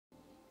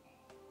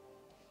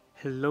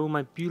Hello,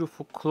 my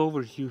beautiful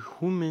clovers, you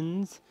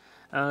humans.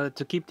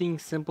 To keep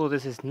things simple,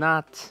 this is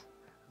not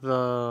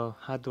the...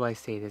 How do I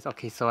say this?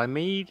 Okay, so I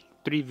made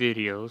 3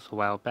 videos a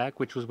while back,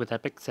 which was with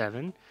Epic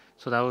 7.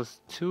 So that was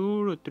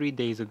 2 or 3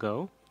 days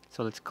ago.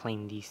 So let's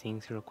claim these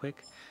things real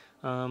quick.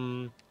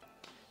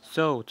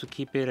 So to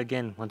keep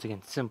it, once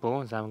again,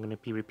 simple, as I'm going to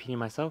be repeating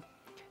myself,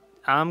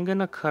 I'm going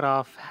to cut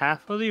off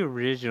half of the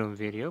original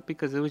video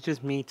because it was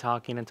just me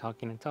talking and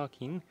talking and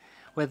talking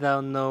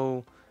without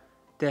no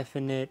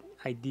definite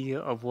idea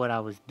of what I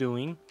was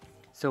doing.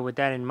 So with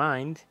that in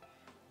mind,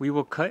 we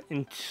will cut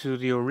into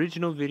the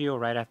original video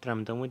right after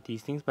I'm done with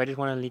these things. But I just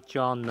want to let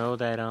y'all know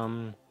that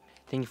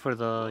thank you for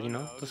the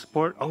the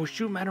support. Oh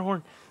shoot,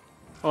 Matterhorn.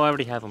 Oh, I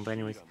already have them, but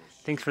anyways,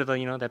 thanks for the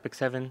the Epic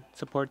 7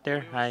 support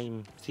there.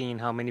 I'm seeing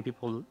how many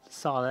people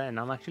saw that and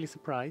I'm actually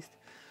surprised.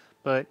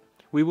 But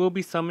we will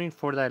be summoning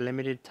for that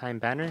limited time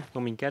banner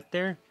when we get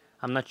there.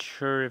 I'm not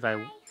sure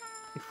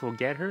if we'll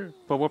get her,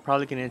 but we're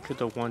probably gonna enter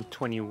the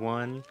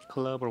 121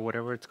 club or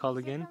whatever it's called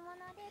again.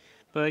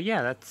 But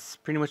yeah, that's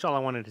pretty much all I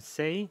wanted to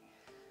say.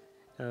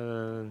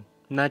 I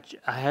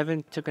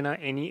haven't taken out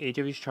any Age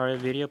of Ishtaria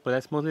video, but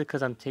that's mostly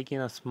because I'm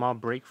taking a small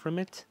break from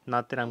it.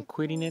 Not that I'm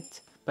quitting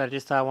it, but I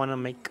just thought I want to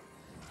make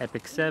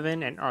Epic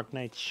 7 and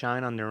Arknights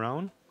shine on their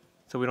own,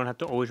 so we don't have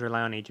to always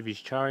rely on Age of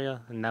Ishtaria,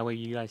 and that way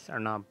you guys are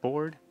not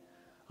bored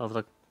of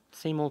the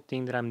same old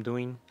thing that I'm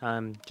doing.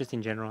 Just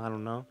in general, I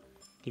don't know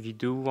if you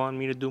do want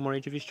me to do more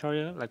Age of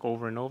Ishtaria, like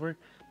over and over,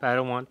 but I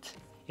don't want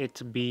it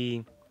to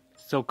be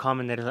so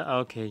common that it's like,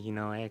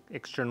 okay,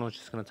 external is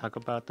just going to talk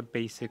about the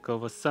basic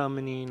of a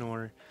summoning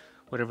or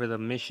whatever the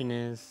mission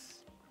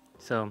is.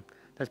 So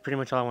that's pretty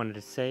much all I wanted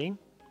to say.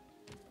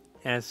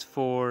 As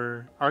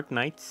for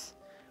Arknights,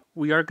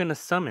 we are going to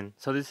summon.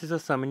 So this is a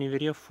summoning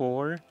video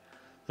for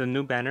the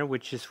new banner,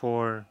 which is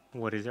for,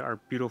 what is it, our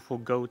beautiful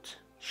goat,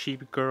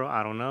 sheep girl,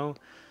 I don't know.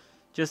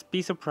 Just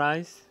be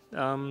surprised.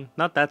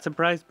 Not that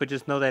surprised, but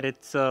just know that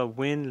it's a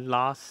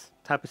win-loss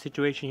type of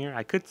situation here.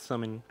 I could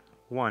summon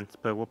once,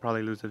 but we'll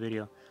probably lose the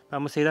video. But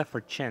I'm gonna say that for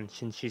Chen,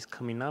 since she's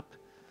coming up.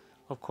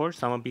 Of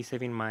course, I'm gonna be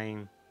saving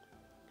my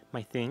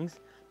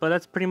things. But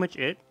that's pretty much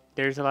it.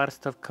 There's a lot of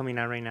stuff coming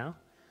out right now,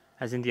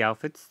 as in the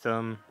outfits.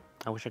 I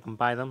wish I can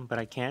buy them, but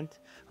I can't,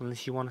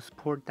 unless you want to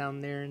support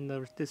down there in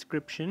the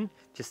description.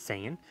 Just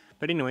saying.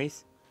 But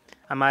anyways,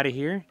 I'm out of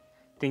here.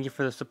 Thank you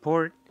for the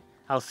support.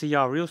 I'll see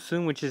y'all real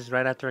soon, which is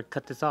right after I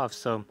cut this off.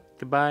 So,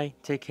 goodbye,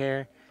 take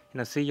care,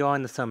 and I'll see y'all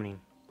in the summoning.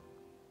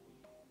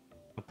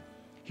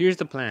 Here's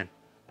the plan.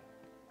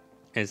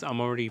 As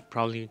I'm already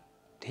probably...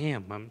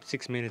 Damn, I'm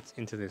 6 minutes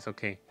into this,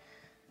 okay.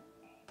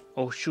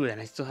 Oh shoot, and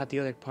I still have the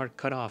other part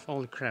cut off.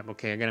 Holy crap,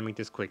 okay, I gotta make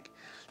this quick.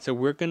 So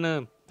we're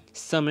gonna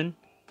summon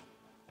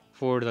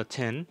for the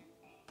 10.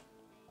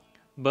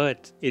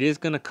 But it is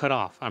gonna cut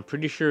off. I'm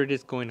pretty sure it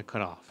is going to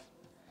cut off.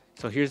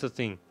 So here's the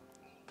thing.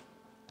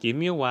 Give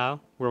me a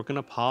while. We're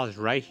gonna pause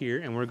right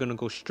here and we're gonna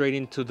go straight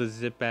into the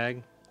zip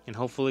bag and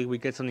hopefully we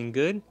get something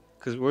good,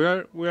 because we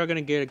are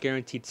gonna get a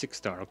guaranteed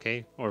 6-star,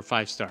 okay, or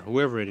 5-star,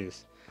 whoever it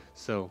is.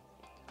 So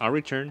I'll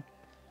return.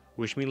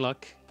 Wish me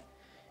luck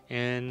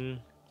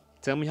and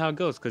tell me how it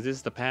goes, because this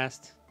is the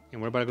past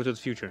and we're about to go to the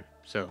future.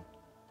 So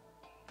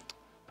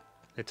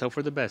let's hope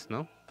for the best,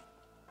 no?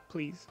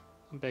 Please,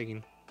 I'm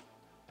begging.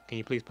 Can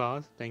you please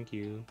pause? Thank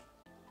you.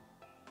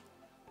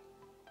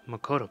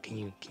 Makoto, can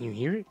you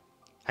hear it?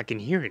 I can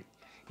hear it.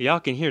 Y'all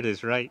can hear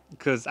this, right?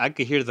 Because I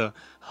could hear the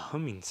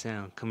humming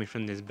sound coming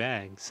from this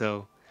bag.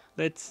 So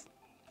let's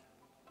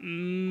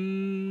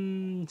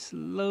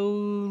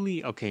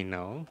slowly. Okay,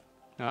 no,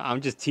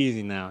 I'm just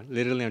teasing now.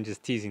 Literally, I'm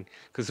just teasing.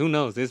 Because who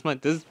knows? This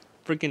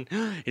freaking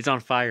it's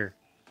on fire.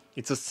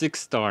 It's a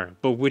 6-star.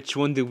 But which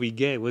one did we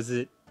get? Was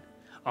it?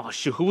 Oh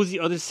shoot! Who was the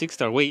other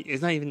 6-star? Wait,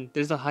 it's not even.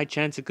 There's a high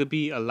chance it could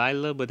be a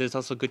Lila, but there's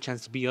also a good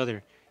chance to be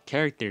other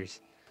characters.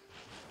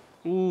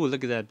 Ooh,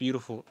 look at that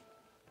beautiful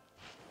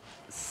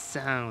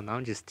sound.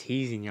 I'm just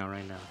teasing y'all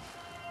right now.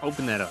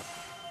 Open that up.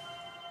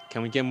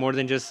 Can we get more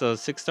than just a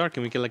 6-star?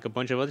 Can we get like a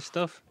bunch of other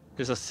stuff?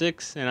 There's a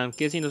 6, and I'm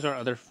guessing those are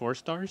other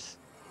 4-stars.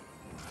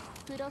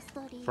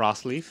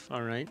 Frostleaf,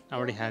 alright. I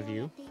already have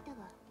you.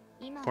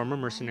 Former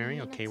mercenary.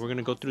 Okay, we're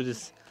gonna go through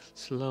this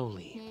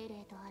slowly.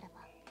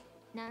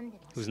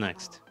 Who's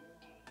next?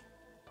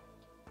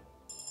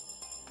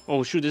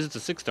 Oh shoot, this is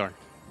a 6-star.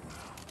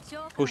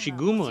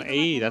 Hoshiguma.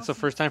 Hey, that's the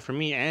first time for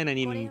me, and I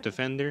need a new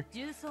defender.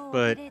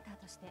 But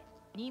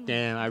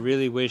damn, I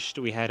really wished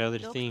we had other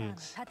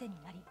things.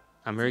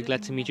 I'm very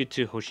glad to meet you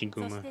too,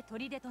 Hoshiguma.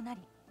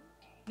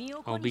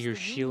 I'll be your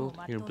shield,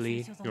 your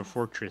blade, your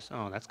fortress.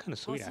 Oh, that's kind of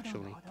sweet,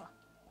 actually.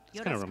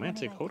 It's kind of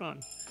romantic. Hold on.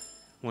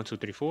 1, 2,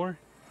 3, 4.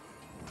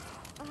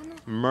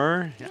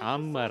 Myrrh.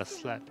 I'm about to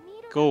slap.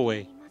 Go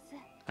away.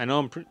 I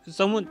know there's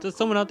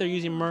someone out there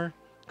using Myrrh,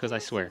 because I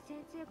swear.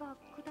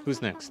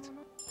 Who's next?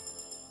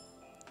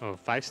 Oh,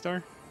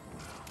 5-star?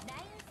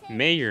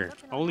 Mayor.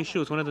 Holy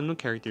shit, it's one of the new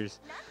characters.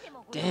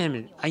 Damn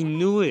it, I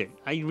knew it.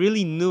 I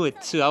really knew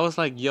it too. I was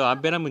like, yo, I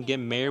bet I'm gonna get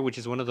Mayor, which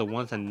is one of the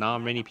ones that not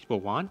many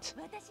people want.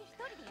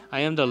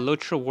 I am the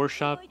Lutra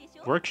Workshop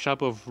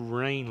Workshop of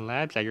Rain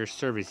Labs at your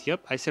service.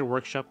 Yep, I said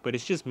workshop, but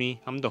it's just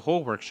me. I'm the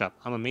whole workshop.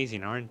 I'm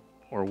amazing, aren't?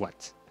 Or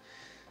what?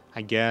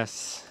 I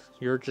guess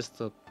you're just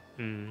a...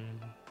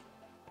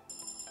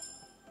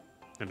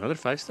 Another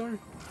 5-star?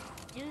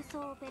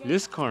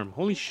 Liscarm,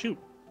 holy shoot.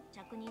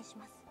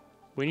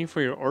 Waiting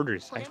for your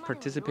orders. I've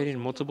participated in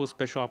multiple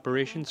special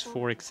operations,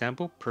 for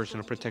example,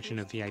 personal protection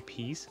of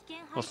VIPs,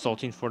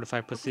 assaulting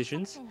fortified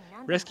positions,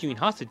 rescuing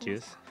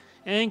hostages,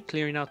 and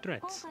clearing out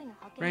threats.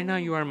 Right now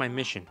you are my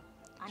mission,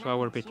 so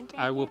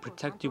I will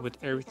protect you with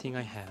everything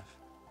I have.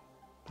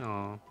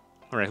 Aww.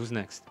 Alright, who's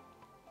next?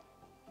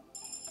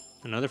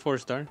 Another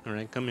 4-star.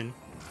 Alright, come in.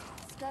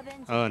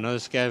 Oh, another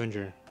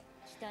scavenger.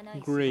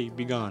 Great,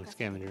 be gone,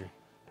 scavenger.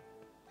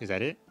 Is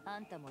that it?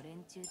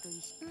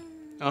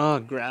 Oh,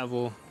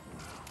 gravel.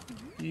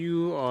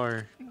 You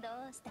are...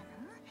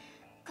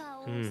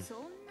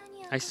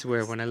 I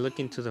swear, when I look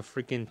into the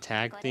freaking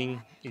tag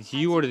thing, it's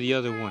you or the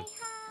other one.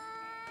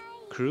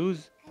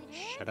 Cruz?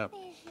 Shut up.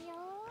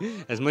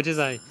 As much as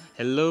I...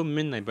 Hello,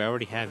 Midnight, but I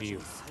already have you.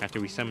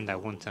 After we summoned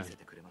that one time.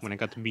 When I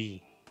got to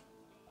be...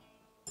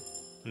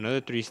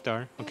 Another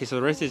 3-star. Okay, so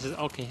the rest is just...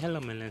 Okay,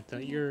 hello,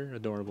 Melenta. You're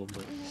adorable,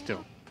 but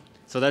still.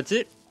 So that's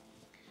it.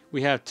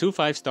 We have 2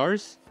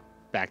 5-stars.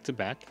 Back to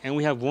back. And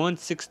we have 1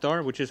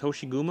 6-star, which is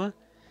Hoshiguma.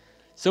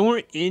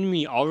 Somewhere in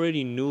me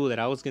already knew that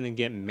I was going to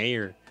get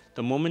Mayor.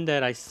 The moment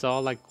that I saw,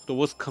 like,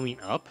 what's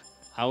coming up,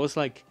 I was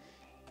like...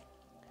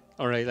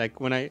 Alright, like,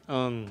 when I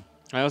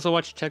also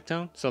watched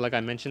Checktown. So, like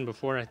I mentioned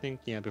before, I think.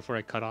 Yeah, before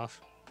I cut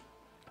off.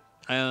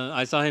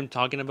 I saw him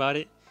talking about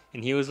it.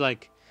 And he was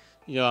like...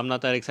 You know, I'm not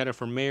that excited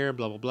for Mayor,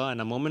 blah, blah, blah. And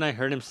the moment I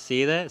heard him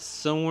say that,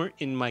 somewhere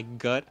in my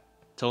gut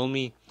told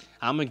me,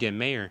 I'm going to get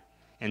Mayor.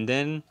 And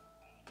then,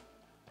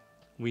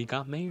 we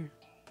got Mayor.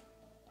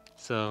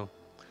 So,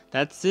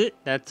 that's it.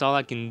 That's all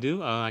I can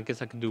do. I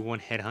guess I could do 1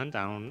 headhunt.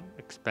 I don't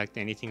expect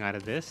anything out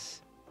of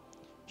this.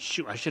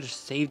 Shoot, I should have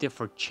saved it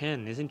for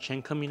Chen. Isn't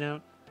Chen coming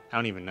out? I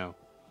don't even know.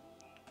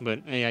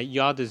 But, yeah,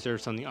 y'all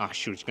deserve something. Oh,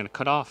 shoot, it's going to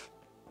cut off.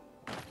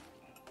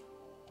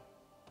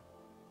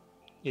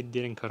 It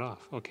didn't cut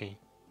off. Okay.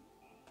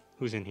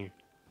 Who's in here?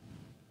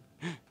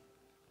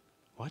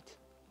 What?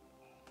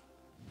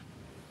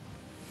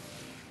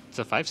 It's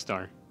a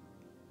 5-star.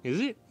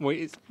 Is it?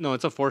 Wait, no,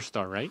 it's a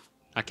 4-star, right?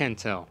 I can't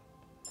tell.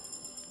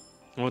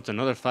 Oh, it's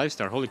another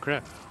 5-star. Holy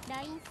crap.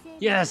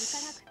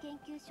 Yes!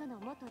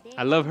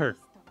 I love her.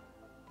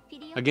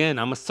 Again,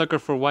 I'm a sucker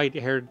for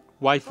white-haired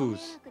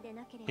waifus.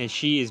 And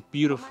she is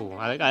beautiful.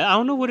 I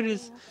don't know what it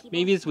is.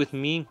 Maybe it's with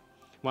me.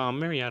 Wow,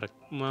 I'm very well,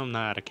 I'm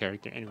not out of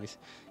character. Anyways,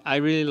 I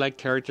really like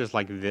characters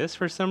like this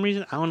for some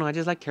reason. I don't know. I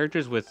just like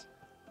characters with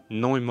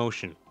no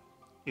emotion.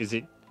 Is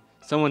it?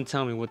 Someone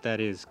tell me what that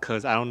is,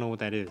 because I don't know what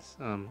that is.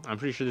 I'm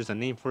pretty sure there's a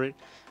name for it.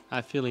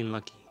 I'm feeling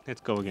lucky.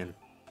 Let's go again.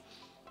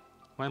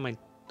 Why am I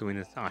doing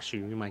this? Oh,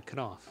 shoot. We might cut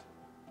off.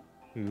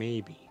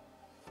 Maybe.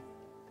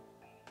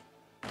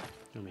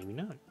 Or maybe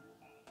not.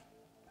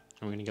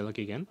 Are we going to get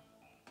lucky again?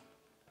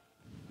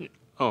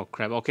 Oh,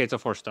 crap. Okay, it's a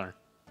 4-star.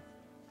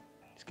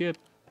 Skip.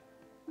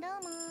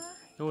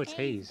 Oh, it's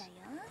Haze.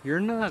 You're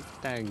not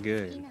that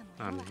good,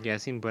 I'm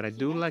guessing, but I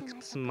do like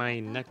my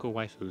Neko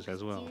waifus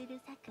as well.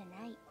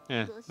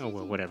 Oh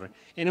well, whatever.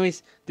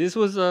 Anyways, this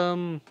was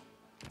an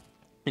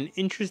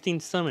interesting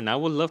summon. I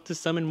would love to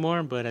summon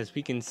more, but as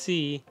we can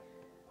see,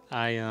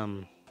 I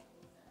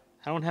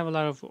don't have a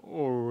lot of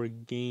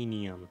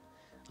organium.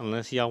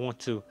 Unless y'all want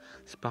to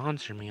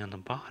sponsor me on the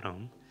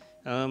bottom.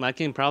 I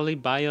can probably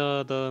buy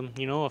a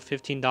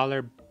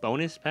 $15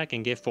 bonus pack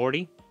and get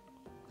 40.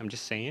 I'm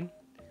just saying.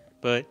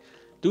 But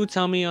do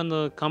tell me on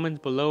the comments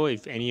below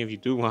if any of you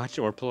do watch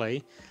or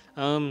play.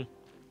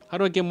 How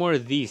do I get more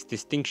of these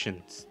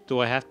distinctions? Do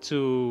I have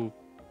to...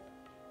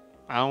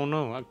 I don't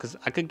know. Because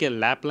I could get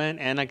Lapland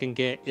and I can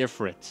get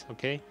Ifrit.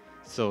 Okay?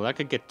 So I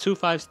could get 2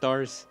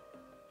 5-stars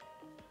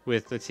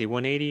with, let's see,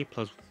 180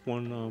 plus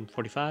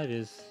 145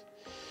 is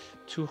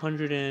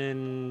 200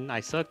 and... I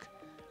suck.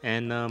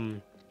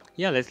 And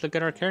yeah, let's look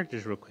at our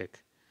characters real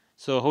quick.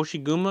 So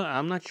Hoshiguma,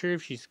 I'm not sure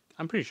if she's...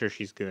 I'm pretty sure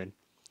she's good.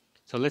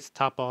 So let's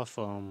top off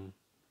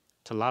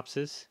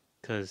Telopsis,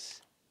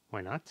 because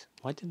why not?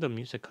 Why did the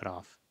music cut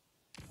off?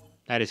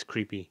 That is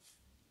creepy.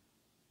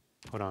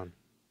 Hold on.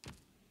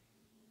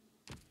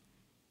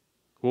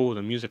 Whoa,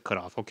 the music cut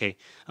off. Okay.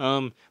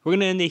 We're going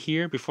to end it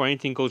here before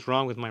anything goes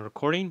wrong with my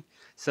recording.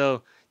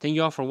 So thank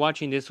you all for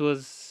watching. This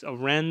was a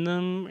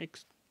random... I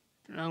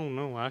don't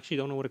know. I actually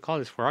don't know what to call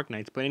this for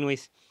Arknights. But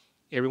anyways,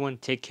 everyone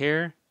take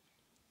care.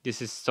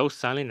 This is so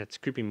silent that's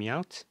creeping me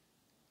out.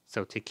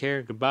 So take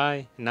care.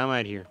 Goodbye. And I'm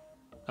out of here.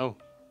 Oh,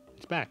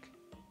 it's back.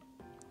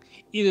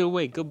 Either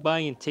way, goodbye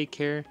and take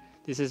care.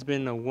 This has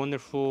been a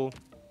wonderful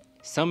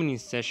summoning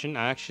session.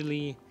 I'm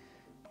actually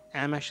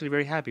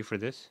very happy for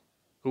this.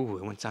 Ooh,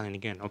 it went silent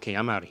again. Okay,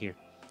 I'm out of here.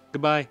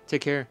 Goodbye.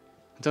 Take care.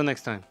 Until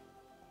next time.